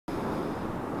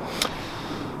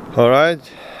Alright,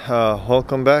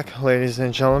 welcome back, ladies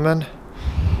and gentlemen.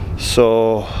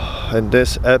 So in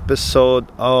this episode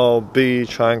I'll be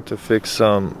trying to fix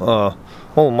some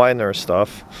minor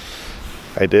stuff.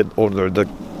 I did order the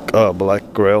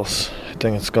black grills. I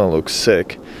think it's gonna look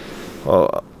sick.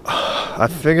 I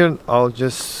figured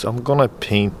I'm gonna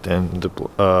paint them,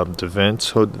 the vents,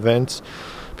 hood vents,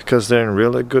 because they're in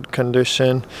really good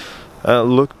condition.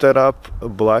 Looked it up,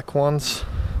 black ones.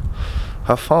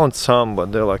 I found some,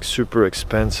 but they're like super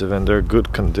expensive and they're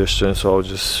good condition, so I'll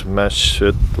just match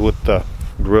it with the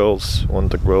grills when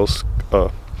the grills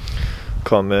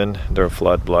come in. They're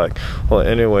flat black. Well,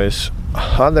 anyways,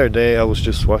 other day I was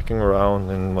just walking around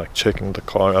and like checking the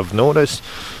car. I've noticed,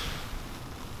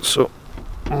 so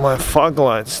my fog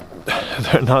lights,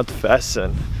 they're not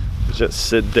fastened. They just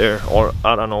sit there, or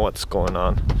I don't know what's going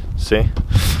on. See?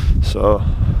 So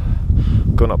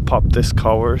gonna pop this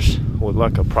covers with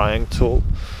like a prying tool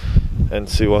and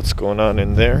see what's going on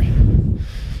in there.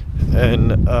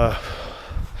 And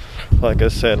like I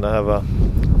said, I have a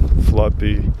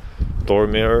floppy door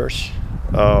mirrors.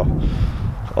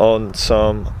 On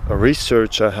some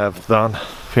research I have done,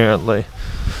 apparently,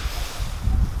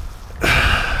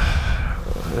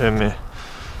 let me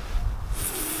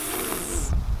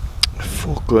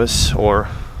focus or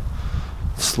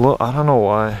slow. I don't know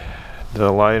why the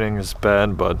lighting is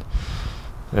bad, but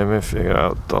let me figure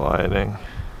out the lighting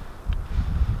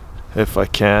if I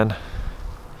can.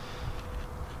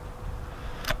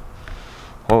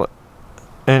 Well,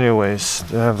 anyways,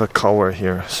 they have a cover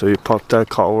here, so you pop that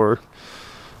cover,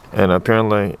 and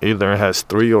apparently either it has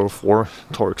 3 or 4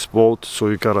 Torx bolts, so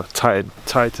you gotta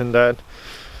tighten that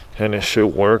and it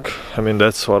should work. I mean,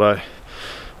 that's what I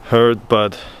heard,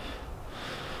 but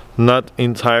not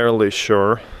entirely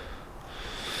sure.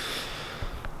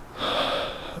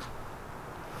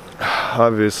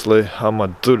 Obviously I'm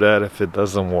gonna do that. If it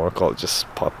doesn't work, I'll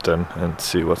just pop them and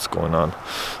see what's going on.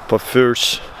 But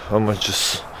first I'm gonna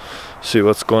just see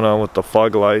what's going on with the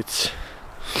fog lights,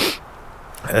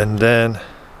 and then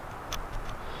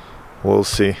we'll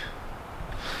see.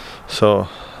 So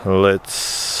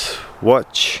let's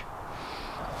watch.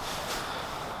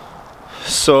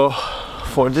 So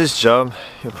for this job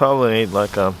you probably need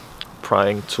like a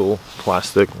prying tool,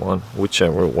 plastic one,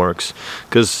 whichever works,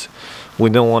 because we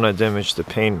don't want to damage the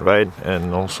paint, right?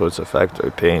 And also it's a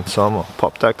factory paint, so I'm gonna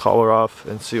pop that color off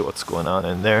and see what's going on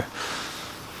in there.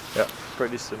 Yeah,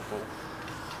 pretty simple.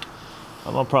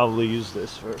 I'm gonna probably use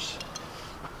this first.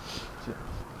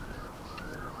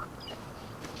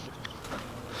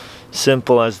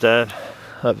 Simple as that.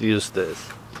 I've used this.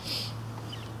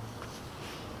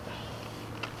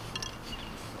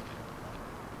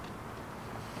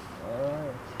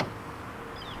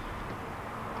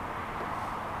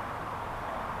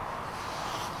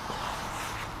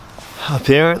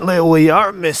 Apparently we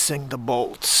are missing the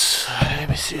bolts. Let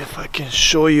me see if I can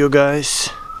show you guys.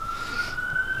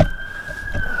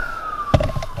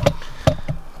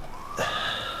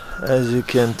 As you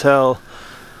can tell,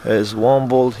 there's one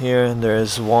bolt here and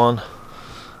there's one.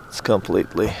 It's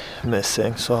completely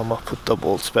missing, so I'm gonna put the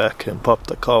bolts back and pop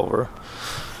the cover.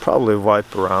 Probably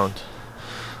wipe around.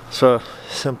 So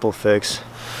simple fix.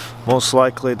 Most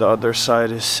likely the other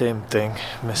side is same thing,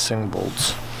 missing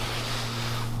bolts.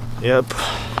 Yep.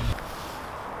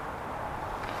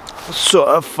 So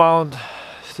I found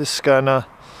this kind of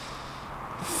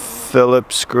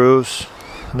Phillips screws.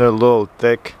 They're a little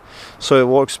thick, so it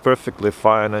works perfectly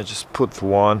fine. I just put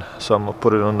one, so I'm gonna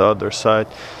put it on the other side.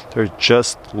 They're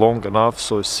just long enough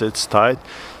so it sits tight.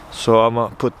 So I'm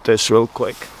gonna put this real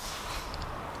quick.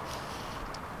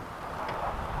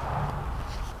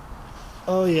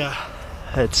 Oh yeah,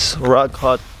 it's rock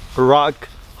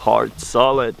hard,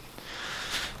 solid.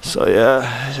 So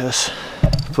yeah, just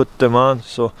put them on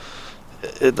so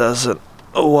it doesn't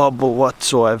wobble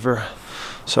whatsoever.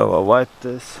 So I'll wipe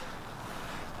this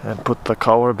and put the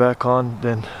cover back on,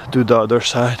 then do the other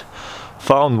side.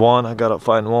 Found one, I gotta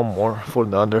find one more for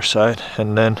the other side,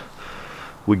 and then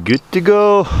we're good to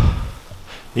go.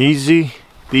 Easy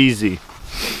peasy.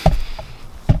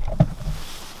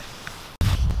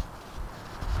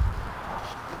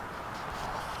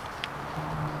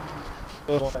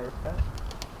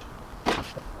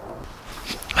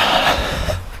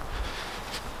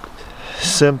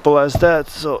 Simple as that,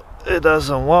 so it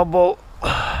doesn't wobble.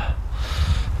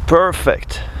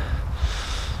 Perfect.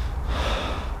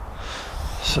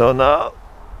 So now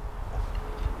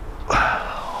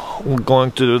we're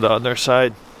going to do the other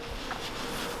side.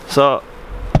 So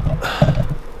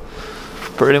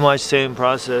pretty much same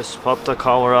process. Pop the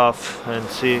cover off and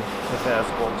see if it has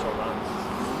bolts or not.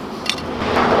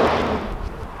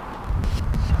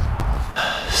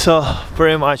 So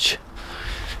pretty much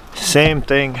same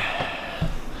thing.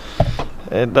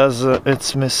 It does.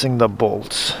 It's missing the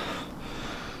bolts.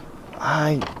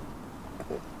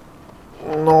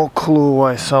 No clue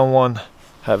why someone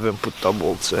haven't put the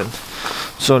bolts in.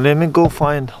 So let me go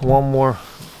find one more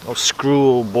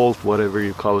screw or bolt, whatever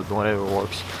you call it, whatever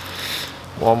works.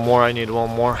 One more. I need one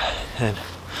more, and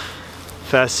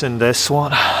fasten this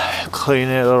one, clean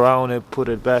it around and put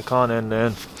it back on, and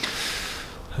then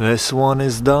this one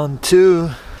is done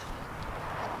too.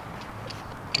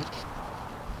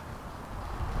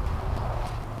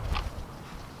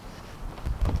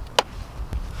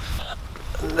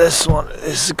 This one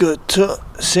is good too,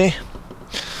 see?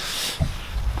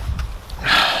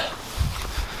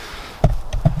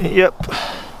 Yep.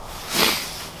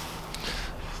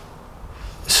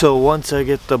 So once I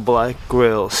get the black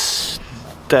grills,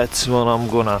 that's when I'm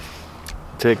gonna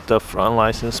take the front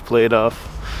license plate off,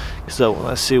 because I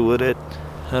wanna see with it.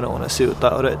 I don't wanna see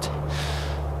without it.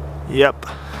 Yep.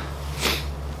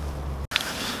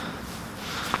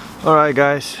 Alright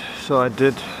guys, so I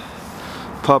did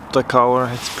pop the cover.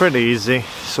 It's pretty easy.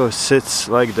 So it sits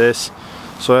like this,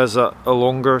 so it has a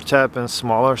longer tab and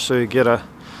smaller, so you get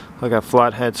like a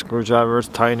flathead screwdriver,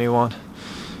 tiny one.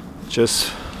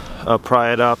 Just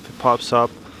pry it up, it pops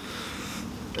up,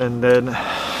 and then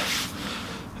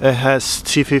it has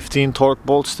T15 torque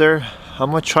bolts there.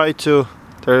 I'm gonna try to,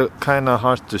 they're kind of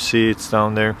hard to see, it's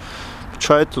down there.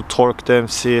 Try to torque them,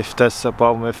 see if that's the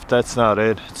problem. If that's not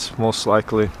it, it's most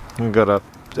likely you gotta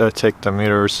take the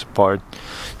mirrors apart,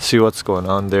 see what's going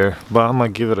on there, but I'm gonna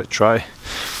give it a try.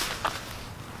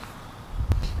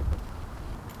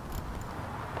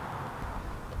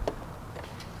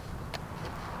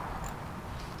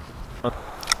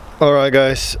 Alright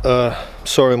guys,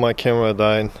 sorry my camera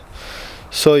died.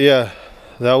 So yeah,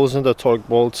 that wasn't the torque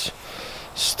bolts,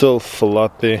 still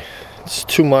floppy, it's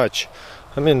too much.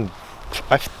 I mean,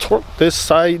 I've torqued this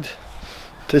side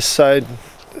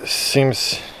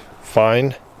seems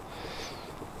fine,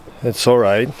 it's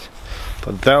alright,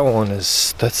 but that one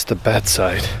is, that's the bad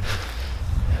side.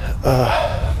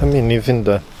 I mean, even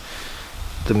the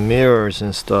mirrors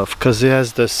and stuff, because it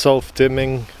has the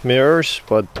self-dimming mirrors,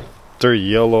 but they're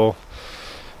yellow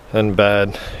and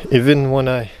bad. Even when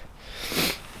I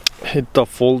hit the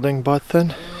folding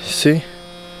button, see?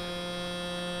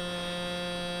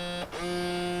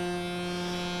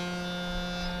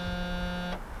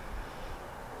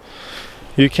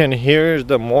 You can hear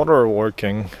the motor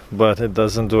working, but it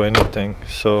doesn't do anything.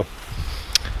 So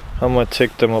I'm gonna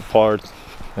take them apart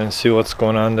and see what's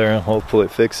going on there and hopefully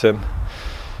fix them.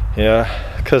 Yeah,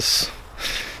 because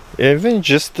even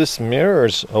just this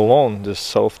mirrors alone, the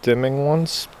self-dimming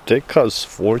ones, they cost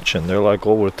fortune. They're like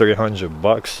over 300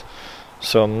 bucks.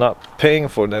 So I'm not paying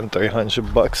for them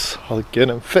 300 bucks. I'll get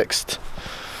them fixed.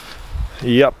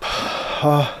 Yep.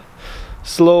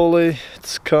 Slowly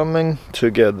it's coming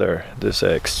together, this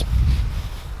X.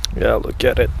 Yeah, look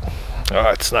at it. Oh,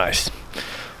 it's nice.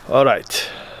 Alright,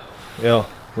 yeah,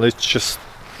 let's just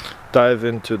dive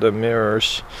into the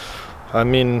mirrors. I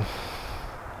mean,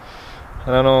 I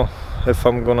don't know if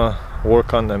I'm gonna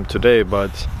work on them today,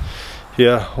 but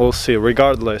yeah, we'll see.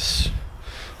 Regardless,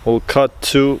 we'll cut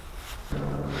to.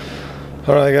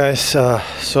 Alright guys,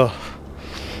 so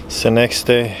it's the next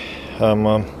day.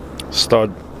 I'm start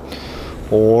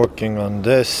working on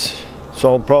this,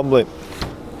 so I'll probably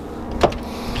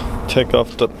take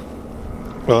off the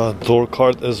door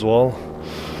card as well,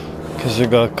 because you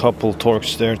got a couple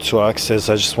torques there to access.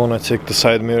 I just want to take the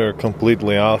side mirror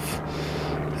completely off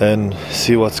and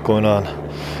see what's going on,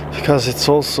 because it's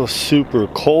also super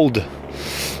cold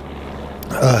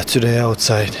today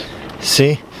outside.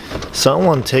 See,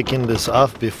 someone taking this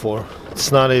off before. It's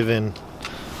not even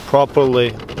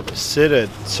properly seated,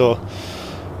 so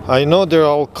I know they're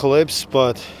all clips,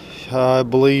 but I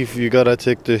believe you gotta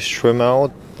take this trim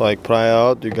out, like pry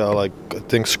out. You got, like, I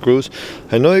think screws.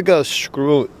 I know you got a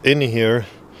screw in here.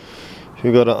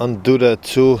 You gotta undo that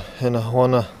too. And I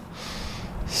wanna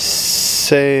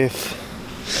save.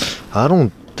 I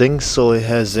don't think so it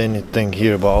has anything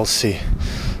here, but I'll see.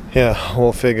 Yeah,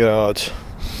 we'll figure it out.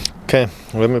 Okay,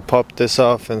 let me pop this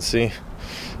off and see.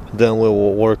 Then we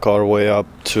will work our way up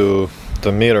to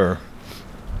the mirror.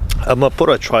 I'm gonna put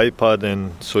a tripod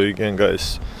in so you can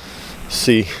guys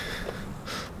see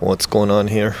what's going on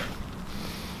here.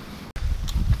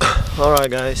 Alright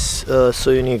guys,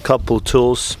 so you need a couple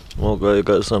tools. Okay, you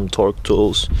got some torque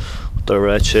tools, the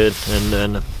ratchet, and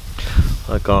then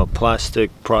like a plastic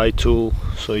pry tool,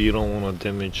 so you don't want to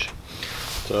damage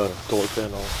the door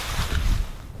panel.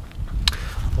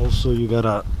 Also, you got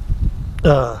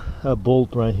a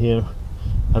bolt right here.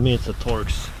 I mean, it's a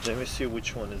Torx. Let me see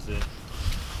which one is it,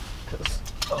 because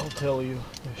I'll tell you,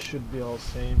 they should be all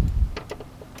same.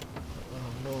 Oh,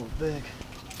 no, big.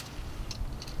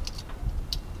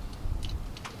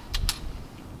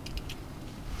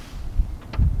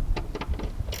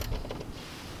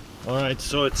 Alright,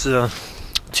 so it's a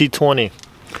T20.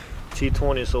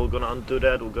 T20, so we're gonna undo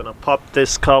that. We're gonna pop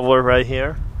this cover right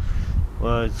here.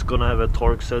 Well, it's gonna have a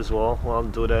Torx as well. We'll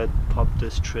undo that, pop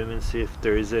this trim and see if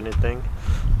there is anything.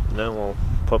 And then we'll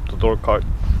pop the door card.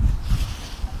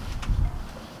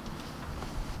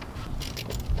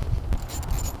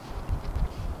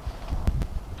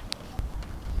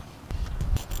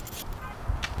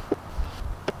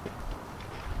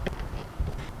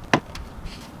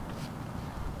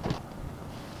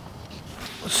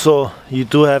 So you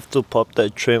do have to pop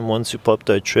that trim. Once you pop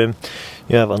that trim,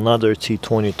 you have another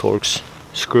T20 Torx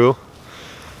screw,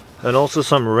 and also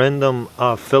some random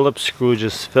Phillips screw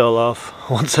just fell off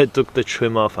once I took the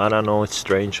trim off. I don't know, it's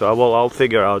strange. So I'll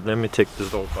figure out. Let me take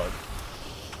this door card.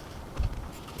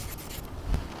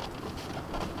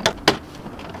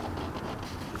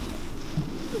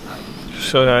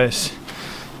 So guys,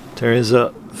 there is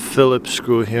a Phillips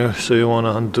screw here, so you want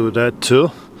to undo that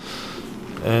too.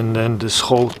 And then this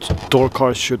whole door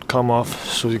card should come off.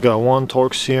 So you got one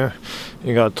Torx here,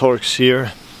 you got Torx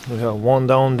here, you got one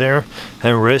down there,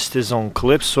 and rest is on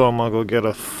clips. So I'm gonna go get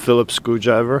a Phillips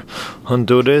screwdriver,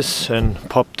 undo this, and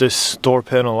pop this door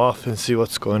panel off and see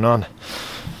what's going on.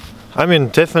 I mean,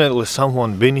 definitely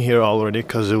someone been here already,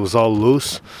 because it was all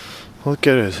loose. Look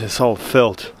at it, it's all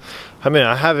felt. I mean,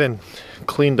 I haven't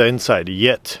cleaned the inside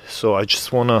yet, so I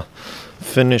just wanna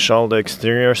finish all the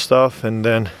exterior stuff, and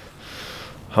then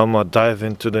I'm gonna dive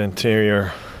into the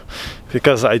interior,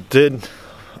 because I did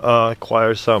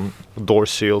acquire some door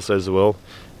seals as well.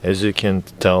 As you can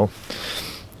tell,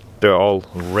 they're all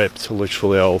ripped,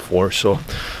 literally all four. So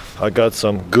I got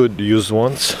some good used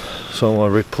ones, so I'm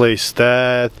gonna replace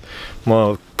that. I'm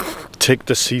gonna take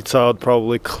the seats out,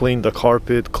 probably clean the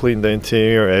carpet, clean the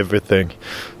interior, everything,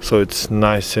 so it's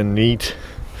nice and neat.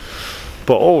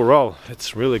 But overall,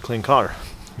 it's really clean car.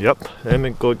 Yep, let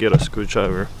me go get a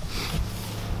screwdriver.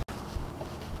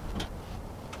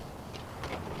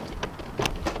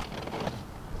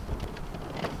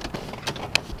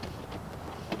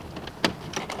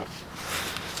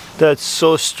 That's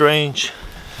so strange.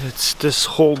 It's this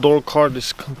whole door card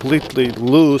is completely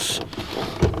loose,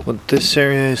 but this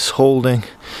area is holding.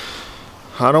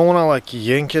 I don't want to like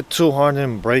yank it too hard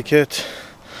and break it.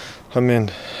 I mean,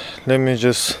 let me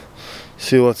just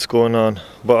see what's going on.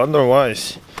 But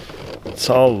otherwise, it's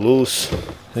all loose.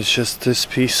 It's just this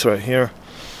piece right here.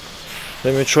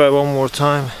 Let me try one more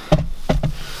time.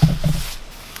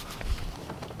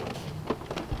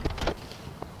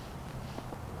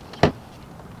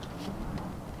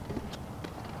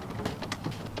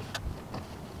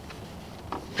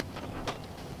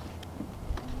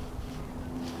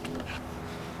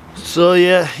 So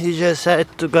yeah, you just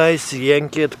had to guys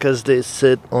yank it because they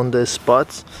sit on the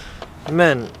spots.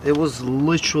 Man, it was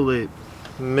literally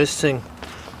missing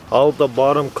all the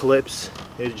bottom clips.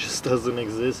 It just doesn't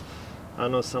exist. I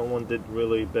know someone did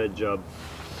really bad job.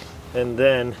 And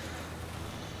then,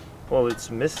 well, it's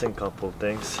missing a couple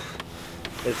things.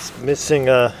 It's missing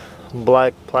a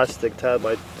black plastic tab.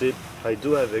 I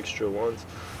do have extra ones.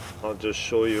 I'll just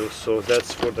show you. So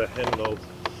that's for the handle.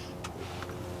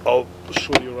 I'll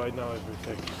show you right now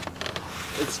everything.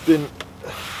 It's been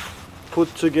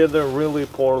put together really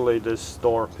poorly, this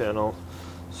door panel.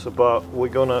 So, but we're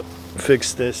gonna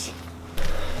fix this.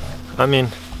 I mean,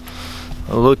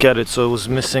 look at it. So it was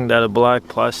missing that black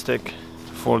plastic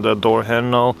for the door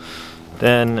handle.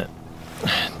 Then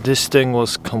this thing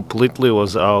was completely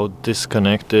out,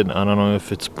 disconnected. I don't know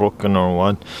if it's broken or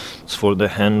what. It's for the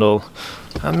handle.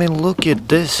 I mean, look at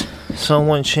this.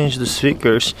 Someone changed the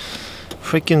speakers.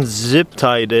 Freaking zip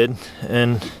tied it,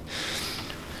 and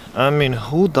I mean,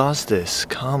 who does this?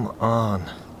 Come on.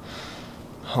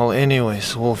 Well,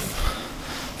 anyways, we'll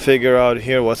figure out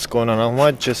here what's going on. I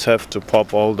might just have to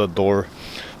pop all the door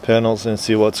panels and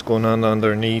see what's going on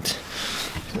underneath.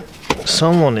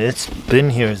 Someone, it's been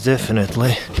here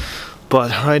definitely, but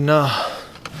right now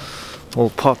we'll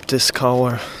pop this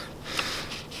cover.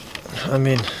 I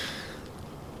mean,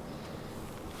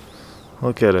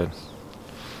 look at it.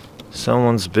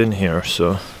 Someone's been here,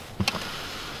 so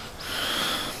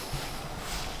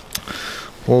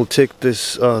we'll take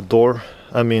this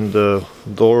the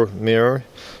door mirror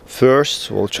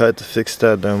first. We'll try to fix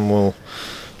that, then we'll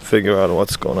figure out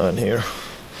what's going on here.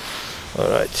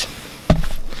 Alright.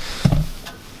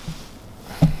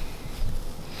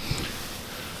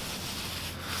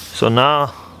 So now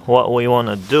what we want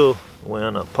to do we're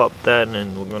gonna pop that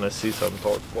and we're gonna see some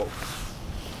torque bolts.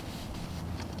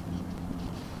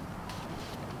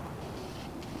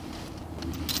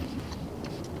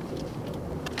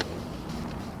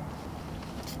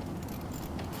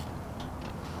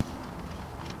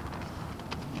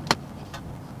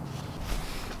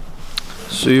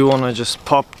 So you wanna just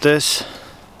pop this.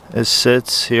 It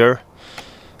sits here.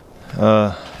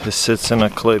 It sits in a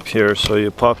clip here, so you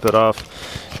pop it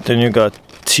off. Then you got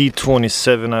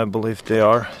T27, I believe they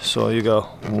are. So you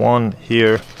got one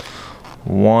here,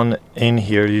 one in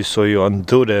here. So you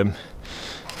undo them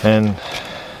and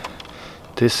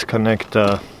disconnect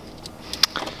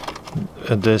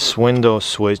this window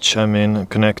switch. I mean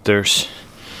connectors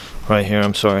right here.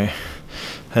 I'm sorry.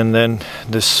 And then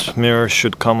this mirror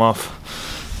should come off.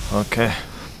 Okay.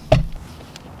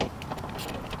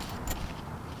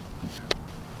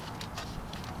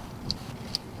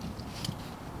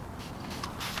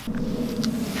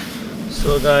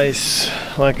 So guys,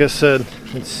 like I said,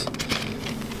 it's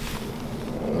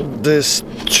this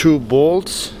two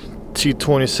bolts,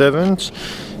 T27s,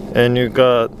 and you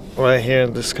got right here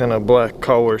this kind of black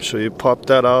cover. So you pop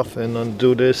that off and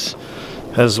undo this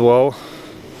as well,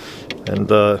 and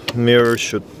the mirror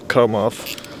should come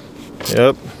off.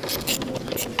 Yep.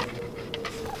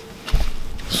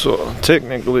 So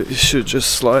technically it should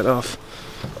just slide off.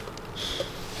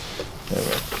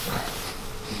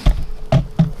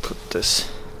 Put this.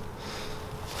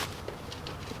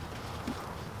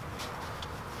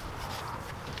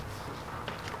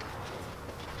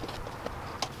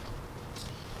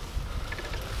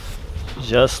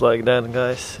 Just like that,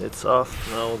 guys, it's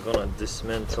off. Now we're gonna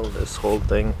dismantle this whole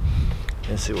thing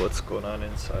and see what's going on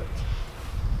inside.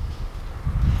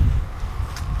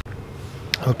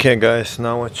 Okay guys,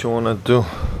 now what you want to do,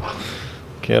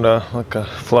 get like a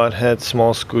flathead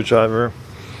small screwdriver,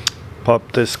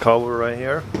 pop this cover right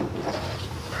here.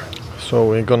 So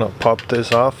we're gonna pop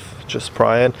this off, just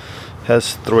pry it.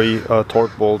 Has 3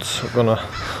 torque bolts. We're gonna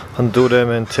undo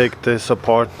them and take this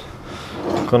apart.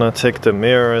 We're gonna take the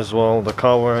mirror as well, the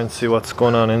cover, and see what's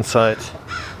going on inside.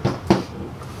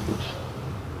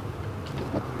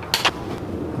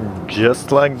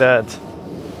 Just like that.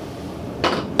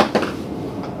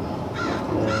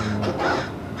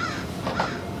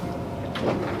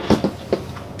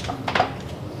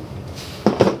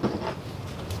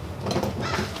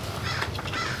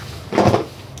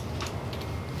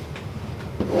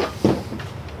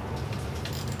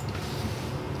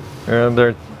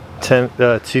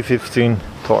 They're T15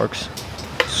 torques,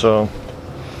 so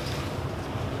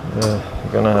you're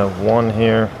gonna have one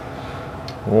here,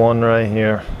 one right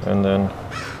here, and then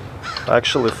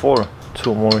actually 4,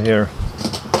 2 more here.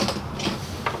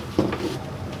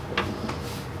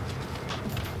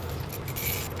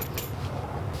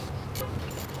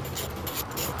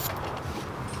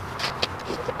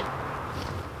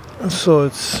 So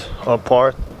it's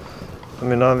apart. I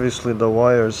mean, obviously the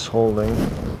wire's holding.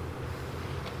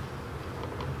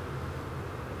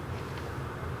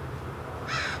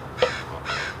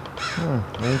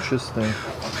 Interesting.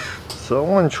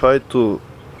 Someone tried to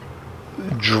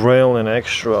drill an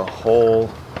extra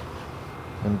hole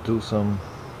and do some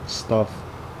stuff,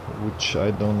 which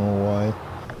I don't know why.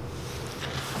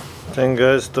 Then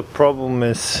guys, the problem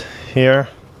is here,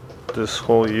 this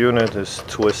whole unit is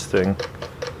twisting.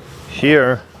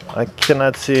 Here I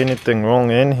cannot see anything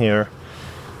wrong in here.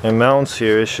 It mounts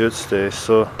here, it should stay.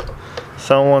 So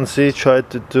someone tried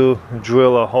to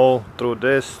drill a hole through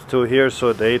this to here,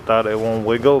 so they thought it won't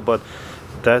wiggle, but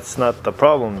that's not the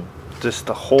problem.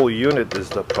 The whole unit is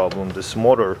the problem, this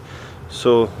motor.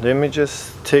 So let me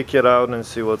just take it out and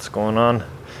see what's going on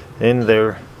in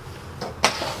there.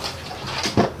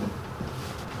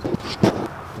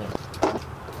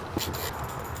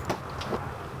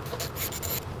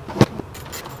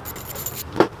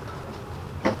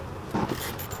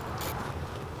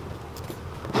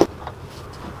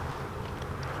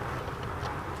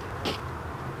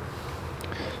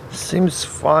 Seems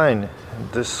fine,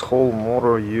 this whole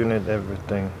motor unit,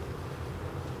 everything.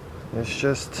 It's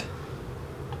just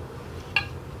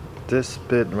this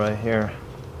bit right here,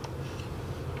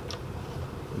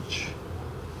 which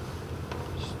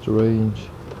is strange,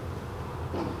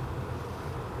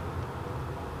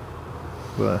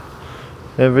 but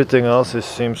everything else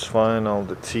seems fine. All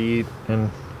the teeth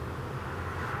and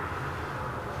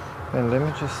let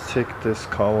me just take this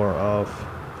cover off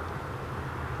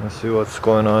and see what's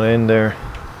going on in there.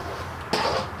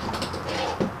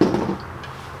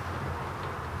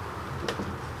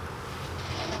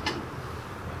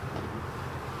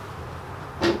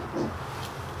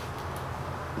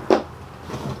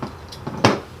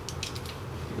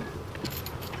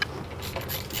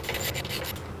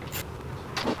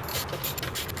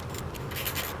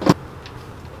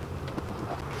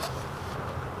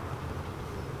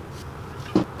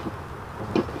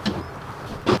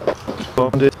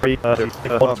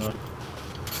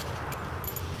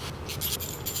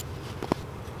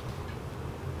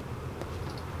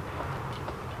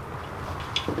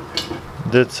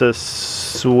 That's a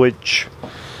switch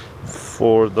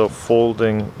for the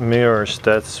folding mirrors.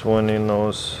 That's when he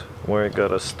knows where he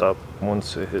gotta stop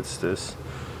once it hits this.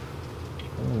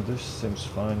 This seems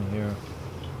fine here,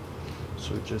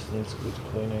 so it just needs good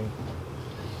cleaning.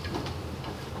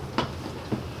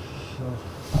 So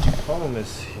the problem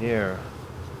is here.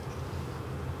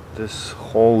 This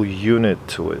whole unit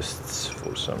twists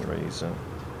for some reason.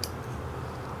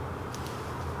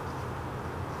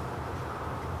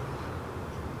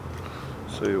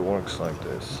 So it works like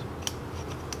this.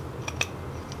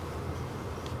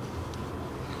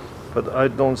 But I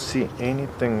don't see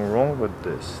anything wrong with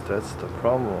this. That's the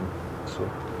problem. So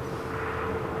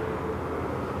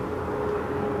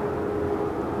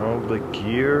all the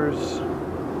gears,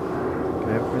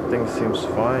 everything seems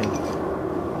fine.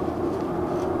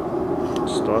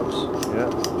 Stops, yeah.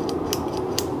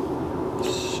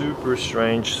 Super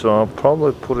strange. So I'll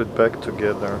probably put it back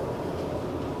together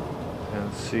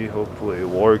and see. Hopefully it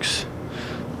works.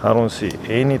 I don't see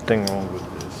anything wrong with this.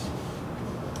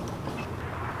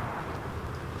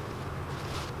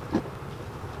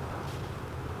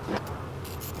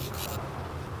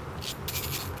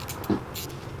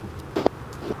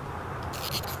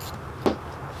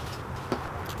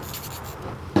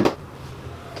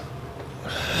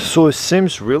 So it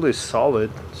seems really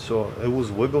solid. So it was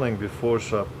wiggling before,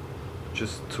 so I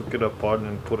just took it apart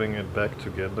and putting it back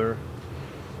together,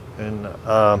 and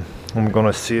I'm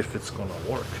gonna see if it's gonna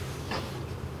work,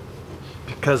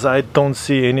 because I don't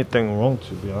see anything wrong,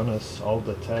 to be honest. All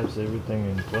the tabs, everything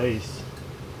in place.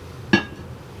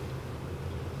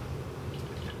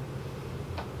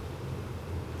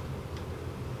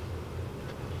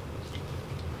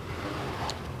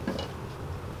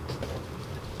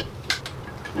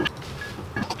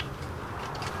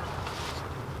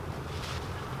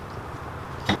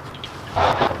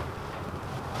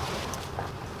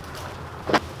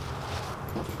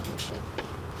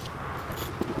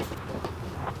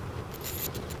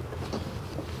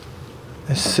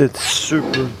 It sits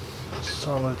super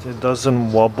solid, it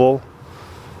doesn't wobble.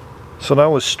 So that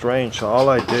was strange. All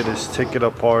I did is take it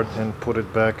apart and put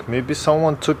it back. Maybe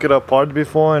someone took it apart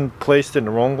before and placed it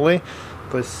wrongly,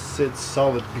 but it sits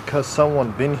solid because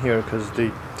someone been here, because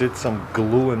they did some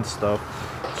glue and stuff.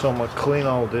 So I'm gonna clean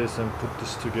all this and put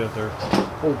this together.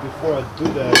 Oh, before I do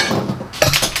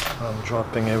that, I'm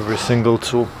dropping every single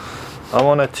tool. I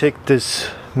want to take this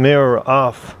mirror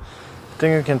off. I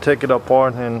think you can take it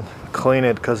apart and clean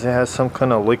it, because it has some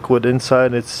kind of liquid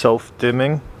inside. It's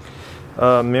self-dimming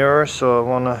mirror, so I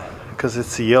want to, because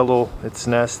it's yellow, it's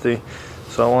nasty,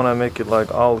 so I want to make it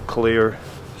like all clear.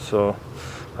 So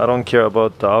I don't care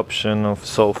about the option of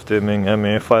self-dimming. I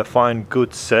mean, if I find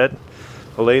good set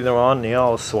later on, yeah,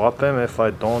 I'll swap them. If I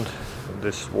don't,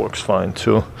 this works fine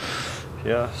too.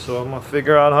 Yeah, so I'm gonna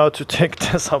figure out how to take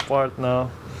this apart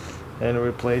now and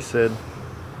replace it.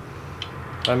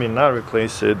 I mean, not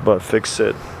replace it, but fix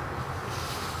it.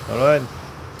 Alright,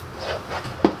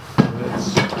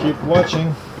 let's keep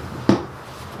watching.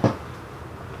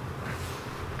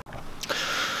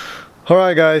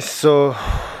 Alright guys, so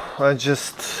I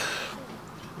just,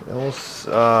 it was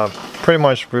pretty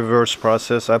much reverse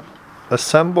process. I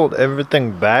assembled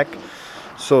everything back,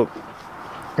 so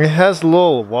it has a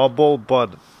little wobble,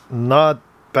 but not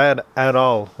bad at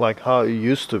all, like how it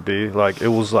used to be. Like it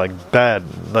was like bad,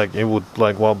 like it would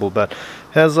like wobble bad.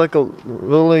 It has like a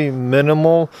really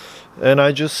minimal, and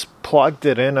I just plugged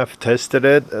it in. I've tested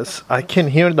it. I can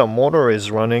hear the motor is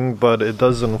running, but it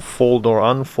doesn't fold or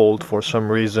unfold for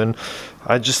some reason.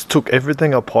 I just took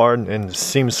everything apart and it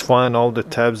seems fine, all the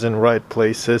tabs in right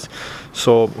places.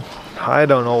 So I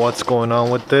don't know what's going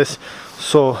on with this.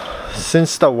 So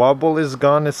since the wobble is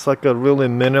gone, it's like a really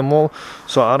minimal,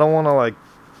 so I don't want to like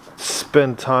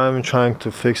spend time trying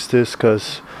to fix this,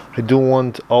 because I do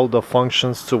want all the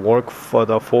functions to work for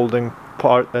the folding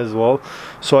part as well.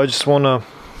 So I just want to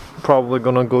probably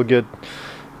gonna go get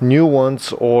new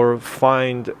ones, or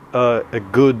find a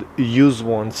good used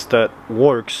ones that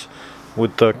works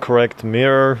with the correct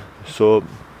mirror, so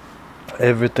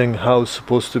everything how it's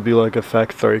supposed to be like a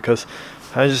factory. Because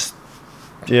I just,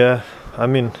 yeah, I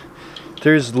mean,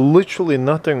 there's literally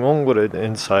nothing wrong with it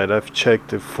inside. I've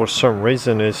checked. If for some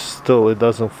reason it's still, it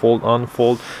doesn't fold,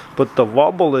 unfold, but the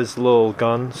wobble is a little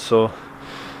gone, so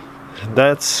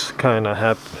that's kind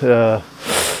of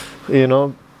you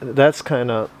know, that's kind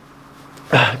of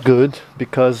good,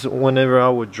 because whenever I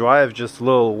would drive, just a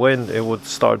little wind, it would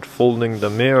start folding the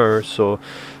mirror. So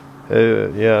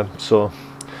yeah, so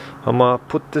I'm gonna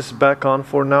put this back on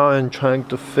for now and trying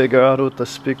to figure out with the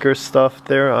speaker stuff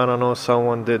there. I don't know,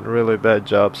 someone did really bad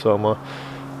job, so I'm gonna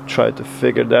try to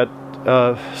figure that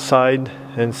side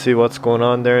and see what's going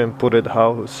on there and put it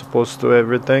how it's supposed to,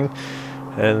 everything.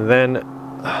 And then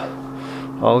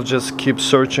I'll just keep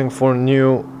searching for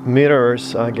new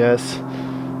mirrors, I guess.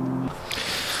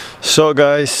 So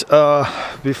guys,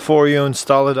 before you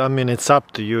install it, I mean, it's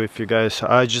up to you if you guys,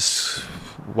 I just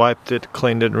wiped it,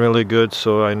 cleaned it really good,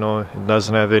 so I know it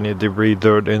doesn't have any debris,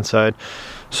 dirt inside.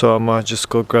 So I'm gonna just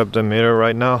go grab the mirror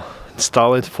right now,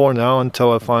 install it for now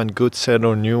until I find good set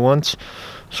or new ones,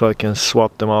 so I can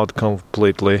swap them out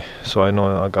completely. So I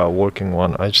know I got a working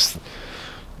one. I just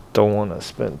don't want to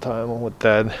spend time with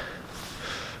that.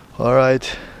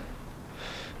 Alright,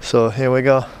 so here we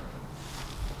go.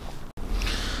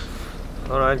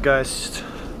 Alright guys,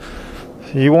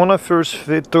 you want to first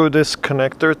fit through this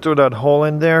connector through that hole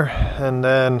in there, and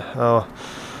then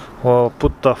well,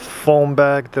 put the foam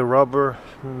back, the rubber,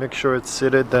 make sure it's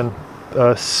seated, then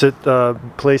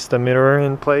place the mirror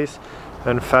in place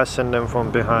and fasten them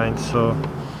from behind. So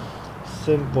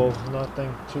simple,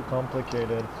 nothing too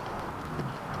complicated.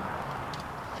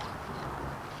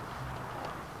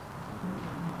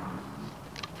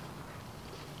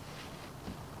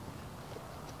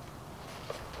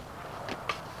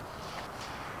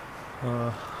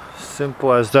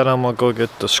 Simple as that. I'm gonna go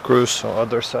get the screws on the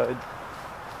other side.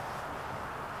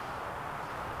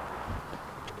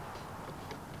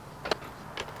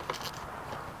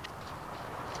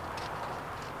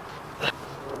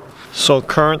 So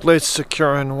currently it's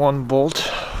secure in one bolt,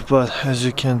 but as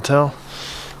you can tell,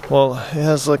 well, it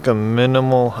has like a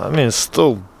minimal, I mean, it's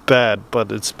still bad,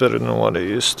 but it's better than what it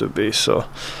used to be. So,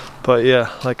 but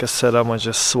yeah, like I said, I'm gonna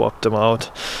just swap them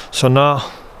out. So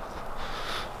now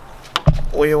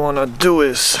what you want to do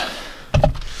is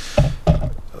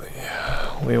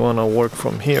we want to work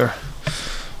from here.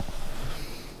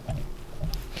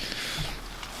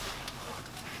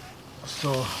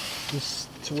 So this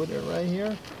Twitter right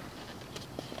here,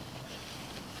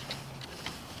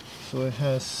 so it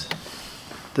has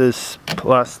this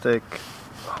plastic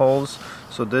holes,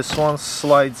 so this one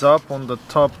slides up on the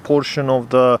top portion of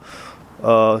the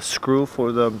screw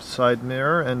for the side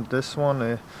mirror, and this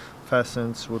one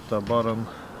fastens with the bottom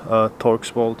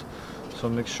Torx bolt. So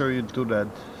make sure you do that,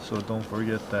 so don't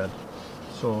forget that.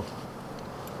 So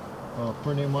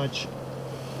pretty much,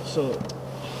 so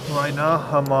right now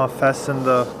I'm gonna fasten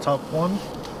the top one,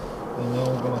 and then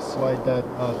we're gonna slide that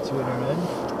Twitter in.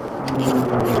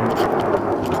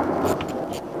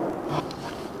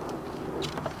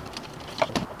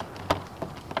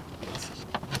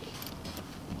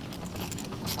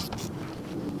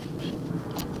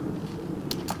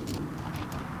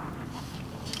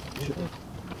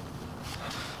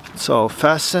 So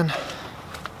fasten,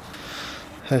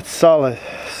 it's solid.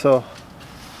 So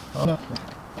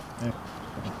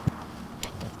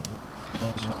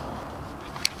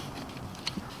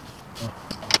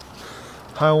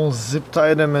I will zip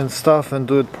tie them and stuff and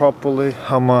do it properly.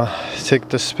 I'm gonna take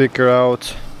the speaker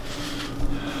out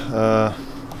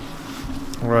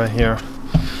right here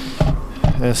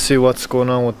and see what's going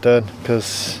on with that,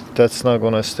 because that's not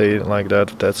gonna stay like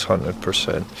that. That's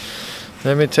 100%.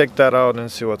 Let me take that out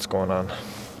and see what's going on.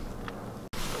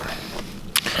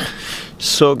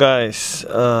 So guys,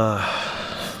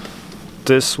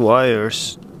 these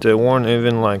wires, they weren't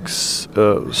even like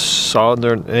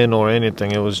soldered in or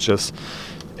anything. It was just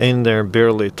in there,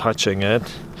 barely touching it.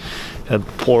 Had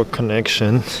poor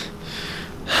connection.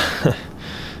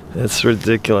 It's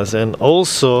ridiculous. And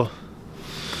also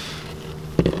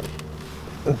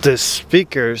the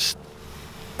speakers,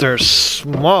 they're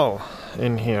small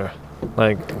in here.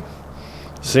 Like,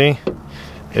 see,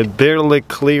 it barely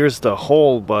clears the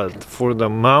hole, but for the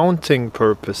mounting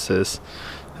purposes,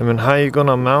 I mean, how are you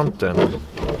gonna mount them?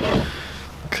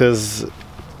 Because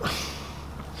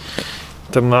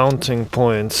the mounting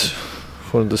points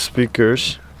for the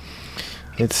speakers,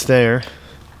 it's there,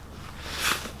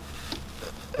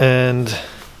 and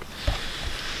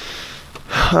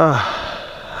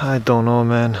I don't know,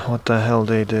 man, what the hell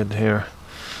they did here.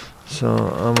 So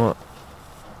I'm gonna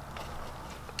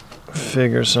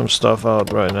figure some stuff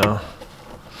out right now.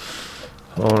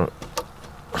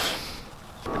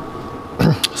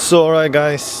 So alright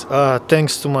guys,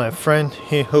 thanks to my friend,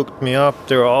 he hooked me up.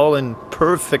 They're all in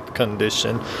perfect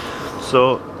condition,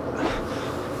 so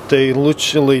they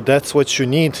literally, that's what you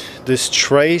need. This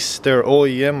trace, their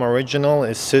OEM original,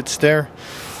 it sits there,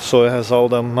 so it has all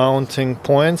the mounting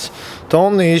points. The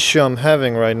only issue I'm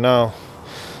having right now,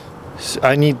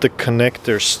 I need the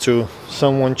connectors too.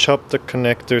 Someone chopped the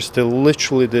connectors. They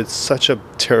literally did such a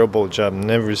terrible job.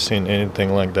 Never seen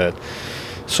anything like that.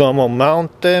 So I'm gonna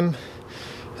mount them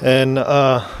and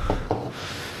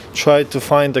try to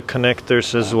find the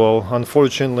connectors as well.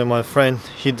 Unfortunately, my friend,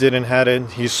 he didn't have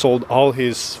it. He sold all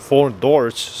his 4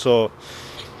 doors, so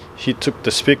he took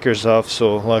the speakers off.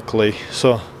 So luckily,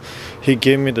 so he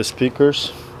gave me the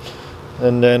speakers,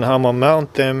 and then I'm gonna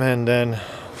mount them and then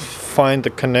find the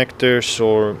connectors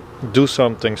or do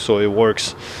something so it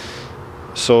works.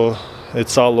 So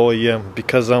it's all OEM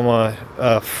because I'm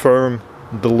a firm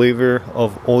believer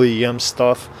of OEM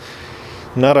stuff.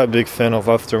 Not a big fan of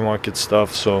aftermarket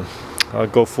stuff, so I'll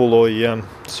go full OEM.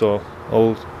 So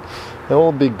it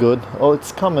will be good. Oh,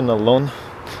 it's coming along,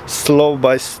 it's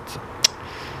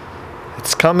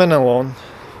coming along,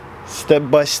 step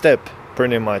by step,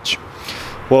 pretty much.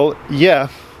 Well, yeah,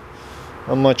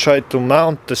 I'm gonna try to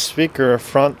mount the speaker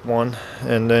front one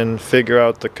and then figure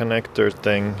out the connector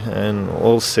thing, and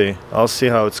we'll see. I'll see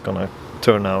how it's gonna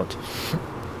turn out.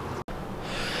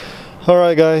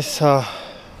 Alright guys,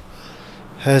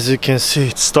 as you can see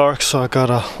it's dark, so I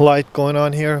got a light going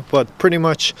on here, but pretty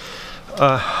much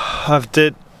I've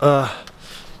did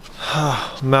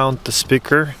mount the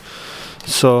speaker.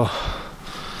 So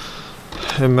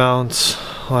it mounts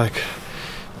like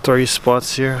 3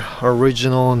 spots here,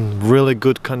 original and really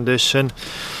good condition.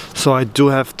 So I do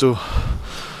have to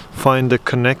find the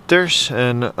connectors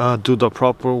and do the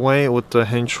proper way with the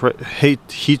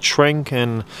heat shrink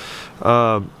and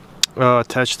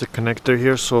attach the connector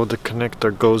here. So the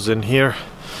connector goes in here,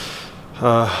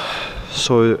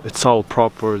 so it's all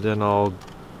proper. Then I'll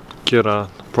get a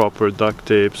proper duct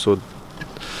tape, so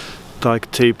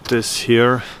duct tape this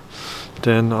here,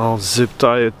 then I'll zip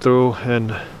tie it through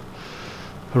and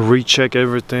recheck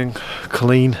everything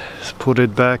clean, put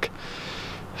it back,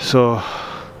 so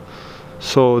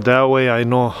that way I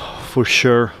know for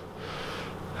sure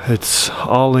it's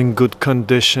all in good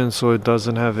condition, so it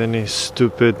doesn't have any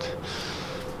stupid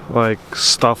like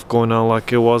stuff going on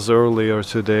like it was earlier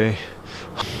today.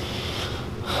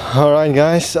 Alright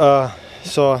guys, so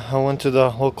I went to the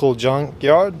local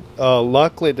junkyard.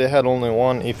 Luckily they had only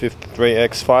one E53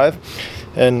 X5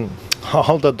 and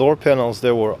all the door panels,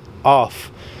 they were off,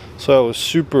 so I was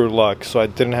super lucky, so I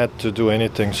didn't have to do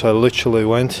anything. So I literally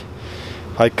went,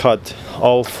 I cut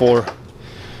all 4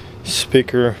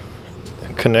 speaker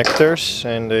connectors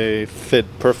and they fit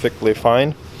perfectly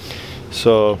fine.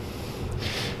 So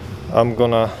I'm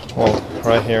gonna, well,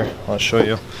 right here I'll show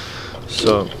you.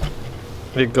 So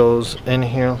it goes in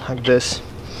here like this.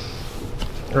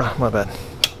 Oh, my bad.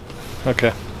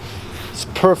 Okay, it's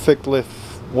perfectly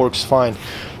works fine.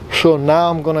 So now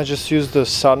I'm gonna just use the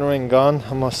soldering gun.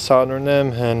 I'm gonna solder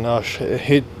them and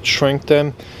heat shrink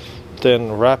them,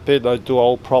 then wrap it. I do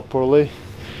all properly,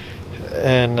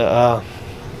 and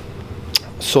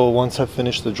so once I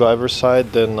finish the driver's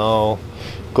side, then I'll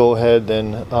go ahead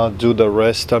and do the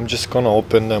rest. I'm just gonna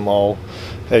open them all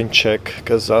and check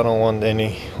because I don't want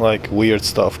any like weird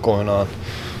stuff going on.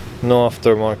 No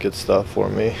aftermarket stuff for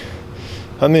me.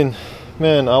 I mean,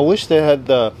 man, I wish they had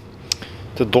the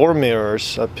door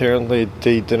mirrors. Apparently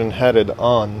they didn't have it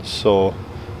on, so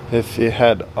if it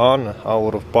had on I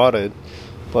would have bought it,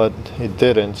 but it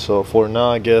didn't. So for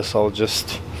now I guess I'll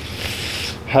just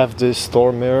have these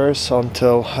door mirrors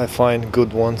until I find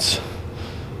good ones.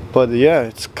 But yeah,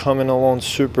 it's coming along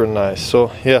super nice.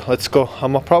 So yeah, let's go.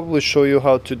 I'm gonna probably show you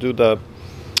how to do the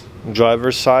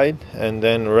driver's side, and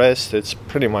then rest it's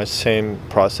pretty much same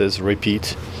process,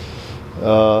 repeat.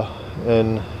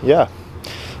 And yeah,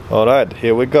 all right,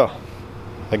 here we go.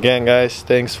 Again guys,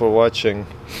 thanks for watching.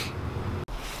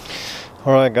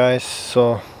 All right guys,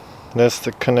 so that's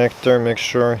the connector. Make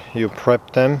sure you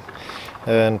prep them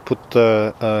and put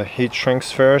the heat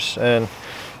shrinks first, and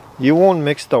you won't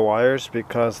mix the wires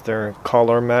because they're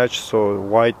color matched. So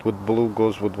white with blue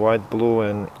goes with white blue,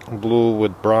 and blue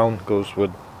with brown goes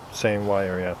with same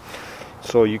wire. Yeah,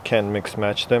 so you can't mix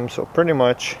match them. So pretty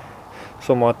much,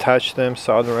 so I'm gonna attach them,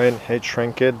 solder it, heat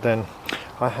shrink it. Then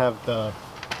I have the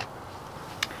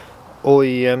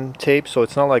OEM tape, so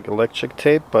it's not like electric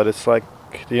tape, but it's like,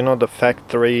 you know, the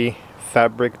factory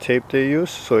fabric tape they use.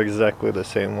 So exactly the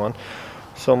same one.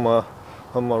 So I'm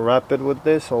gonna wrap it with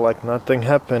this so like nothing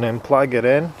happened, and plug it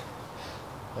in,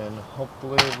 and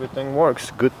hopefully everything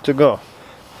works. Good to go.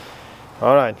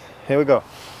 All right, here we go.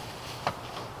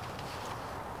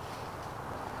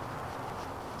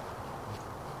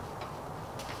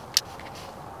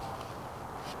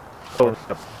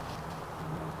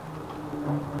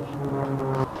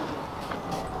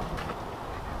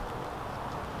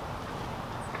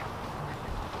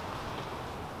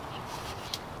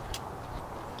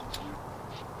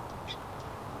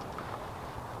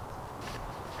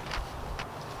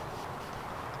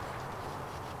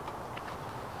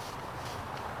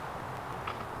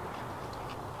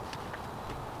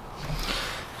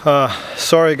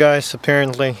 Sorry guys,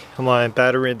 apparently my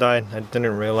battery died. I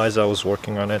didn't realize I was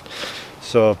working on it.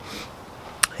 So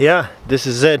yeah, this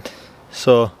is it.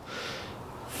 So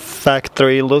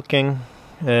factory looking,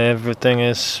 everything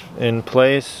is in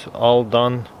place, all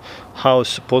done how it's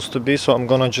supposed to be. So I'm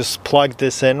gonna just plug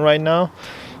this in right now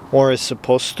where it's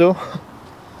supposed to.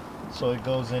 So it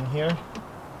goes in here,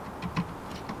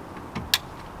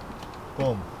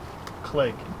 boom,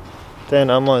 click. Then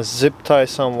I'm gonna zip tie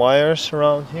some wires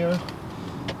around here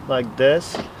like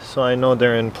this so I know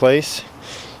they're in place.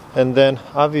 And then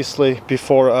obviously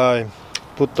before I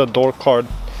put the door card,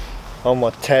 I'm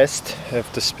gonna test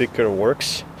if the speaker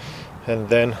works, and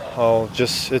then I'll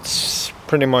just, it's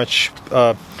pretty much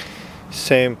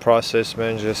same process,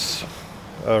 man. Just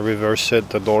reverse it,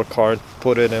 the door card,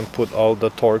 put it and put all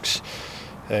the Torx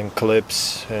and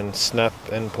clips and snap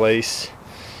in place,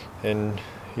 and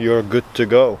you're good to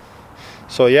go.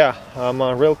 So yeah, I'm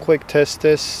gonna real quick test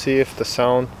this, see if the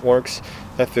sound works.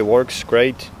 If it works,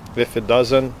 great. If it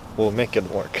doesn't, we'll make it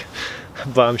work.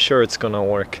 But I'm sure it's gonna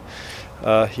work.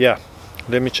 Yeah,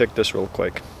 let me check this real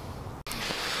quick.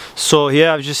 So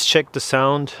yeah, I've just checked the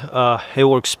sound. It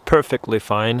works perfectly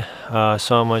fine.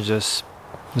 So I'm gonna just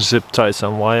zip tie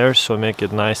some wires so make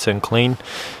it nice and clean,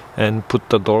 and put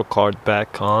the door card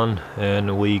back on,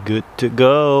 and we good to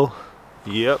go.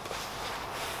 Yep.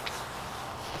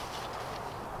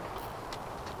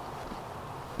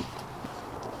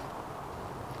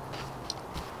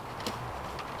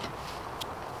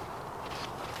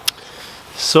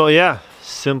 So yeah,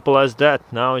 simple as that.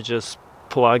 Now just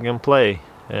plug and play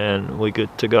and we're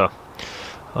good to go.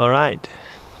 Alright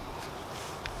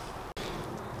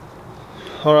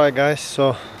guys,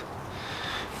 so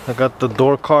I got the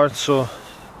door card, so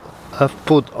I've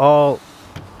put all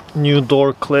new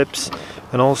door clips,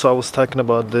 and also I was talking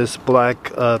about this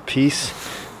black piece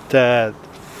that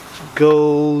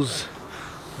goes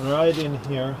right in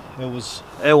here.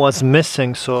 It was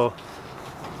missing, so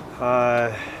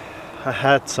I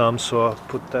had some, so I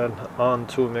put that on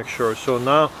to make sure. So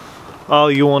now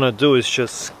all you want to do is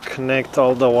just connect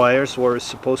all the wires where it's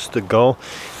supposed to go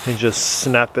and just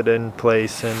snap it in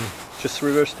place and just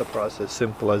reverse the process.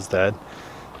 Simple as that.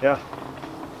 Yeah.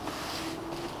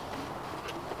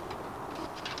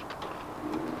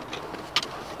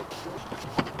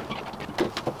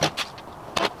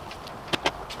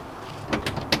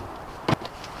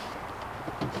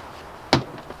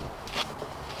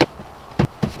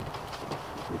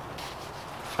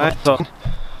 So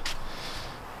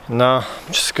now I'm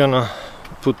just gonna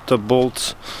put the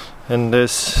bolts in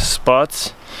these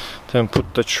spots, then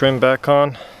put the trim back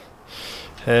on,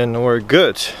 and we're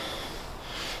good.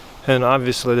 And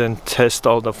obviously then test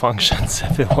all the functions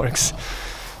if it works.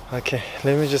 Okay,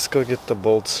 let me just go get the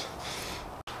bolts.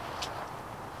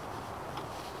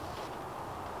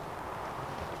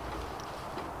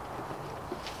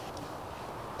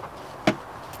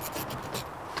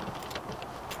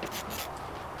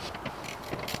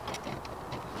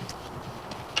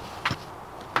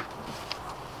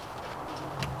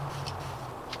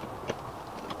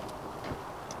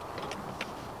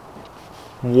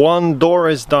 One door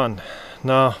is done.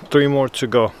 Now 3 more to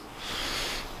go.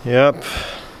 Yep.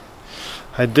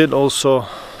 I did also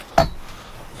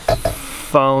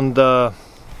found the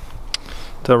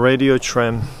radio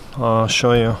trim. I'll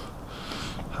show you.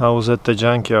 I was at the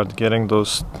junkyard getting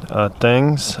those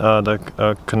things, the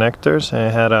connectors, and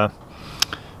it had a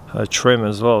trim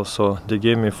as well, so they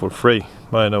gave me for free,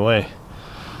 by the way.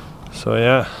 So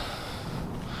yeah.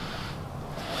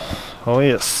 Oh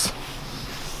yes.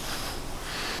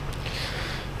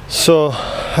 So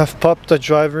I've popped the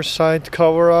driver's side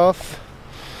cover off.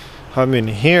 I mean,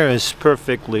 here is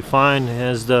perfectly fine. It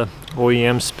has the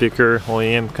OEM speaker,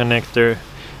 OEM connector,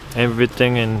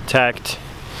 everything intact.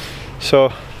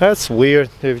 So that's weird.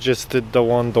 They've just did the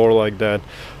one door like that.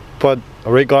 But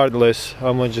regardless,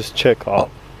 I'm gonna just check all.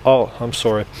 Oh, I'm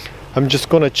sorry. I'm just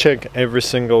gonna check every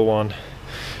single one,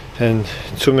 and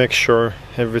to make sure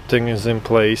everything is in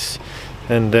place,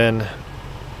 and then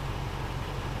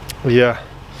yeah,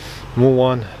 move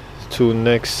on to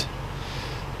next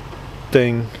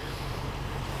thing.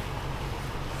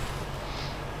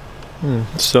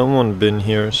 Someone been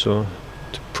here, so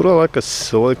to put like a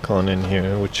silicone in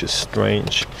here, which is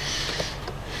strange,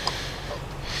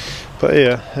 but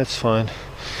yeah, that's fine.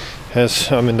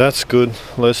 I mean, that's good,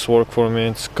 less work for me.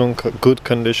 It's good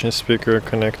condition speaker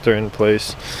connector in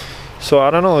place. So I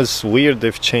don't know, it's weird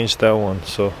they've changed that one.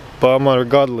 So, but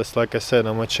regardless, like I said,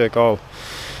 I'm gonna check all.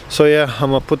 So yeah,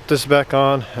 I'm gonna put this back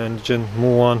on and then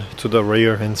move on to the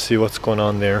rear and see what's going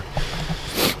on there.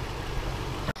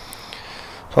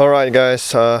 Alright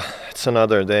guys, it's it's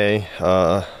another day.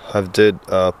 I did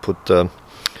put the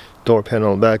door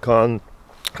panel back on.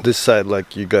 This side,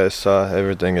 like you guys saw,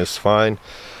 everything is fine.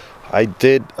 I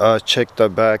did check the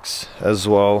backs as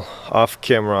well off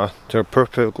camera. They're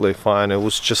perfectly fine. It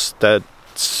was just that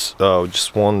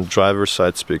just one driver's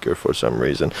side speaker for some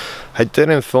reason. I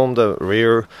didn't film the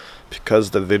rear because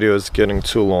the video is getting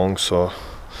too long, so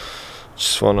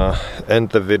just wanna end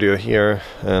the video here,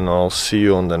 and I'll see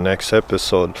you on the next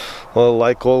episode. Well,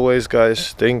 like always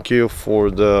guys, thank you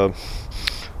for the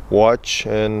watch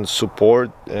and support,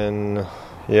 and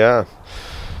yeah,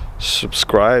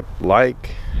 subscribe,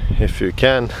 like if you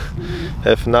can.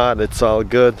 If not, it's all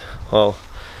good. Well,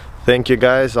 thank you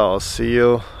guys. I'll see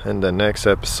you in the next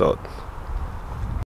episode.